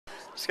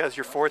Scott,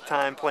 your fourth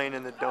time playing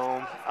in the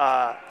Dome,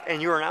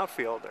 and you're an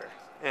outfielder.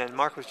 And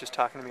Mark was just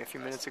talking to me a few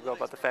minutes ago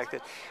about the fact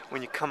that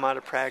when you come out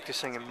of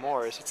practicing in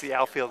Morris, it's the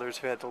outfielders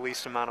who had the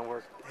least amount of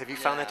work. Have you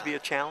found that to be a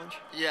challenge?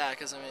 Yeah,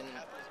 because, I mean,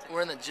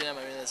 we're in the gym.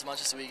 I mean, as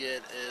much as we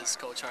get is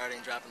Coach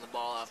Harding dropping the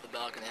ball off the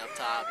balcony up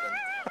top, and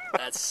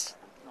that's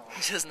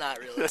just not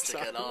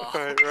realistic at all.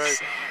 Right.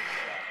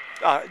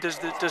 Does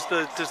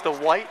the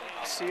white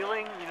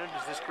ceiling,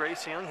 does this gray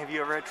ceiling, have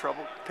you ever had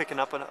trouble picking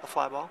up a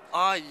fly ball?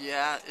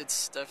 Yeah,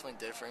 it's definitely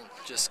different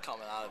just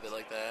coming out of it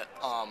like that.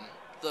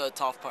 The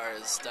tough part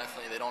is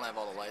definitely they don't have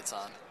all the lights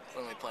on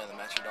when we play in the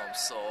Metrodome,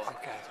 so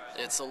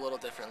it's a little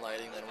different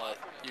lighting than what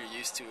you're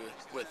used to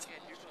with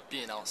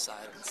being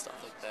outside and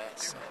stuff like that.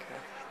 So.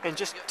 Okay. And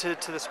just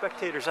to the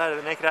spectator's eye, to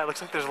the naked eye, it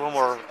looks like there's a little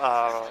more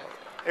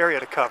area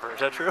to cover. Is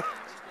that true?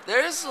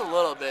 There is a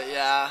little bit,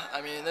 yeah.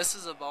 I mean, this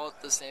is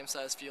about the same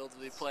size field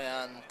we play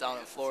on down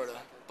in Florida,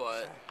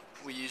 but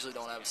we usually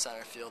don't have a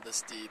center field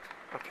this deep.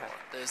 Okay.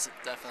 There's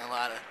definitely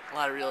a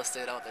lot of real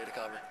estate out there to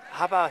cover.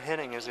 How about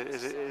hitting? Does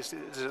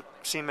it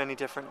seem any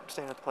different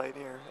staying at the plate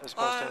here as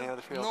opposed to any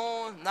other field?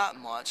 No, not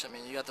much. I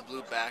mean, you got the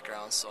blue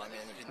background, so I mean,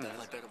 you can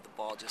definitely pick up the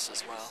ball just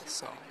as well.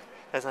 So.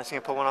 That's nice. You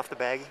can pull one off the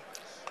baggie.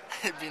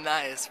 It'd be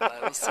nice, but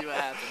we'll see what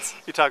happens.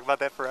 You talk about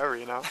that forever,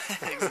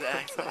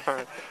 Exactly. All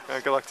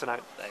right. Good luck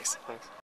tonight. Thanks.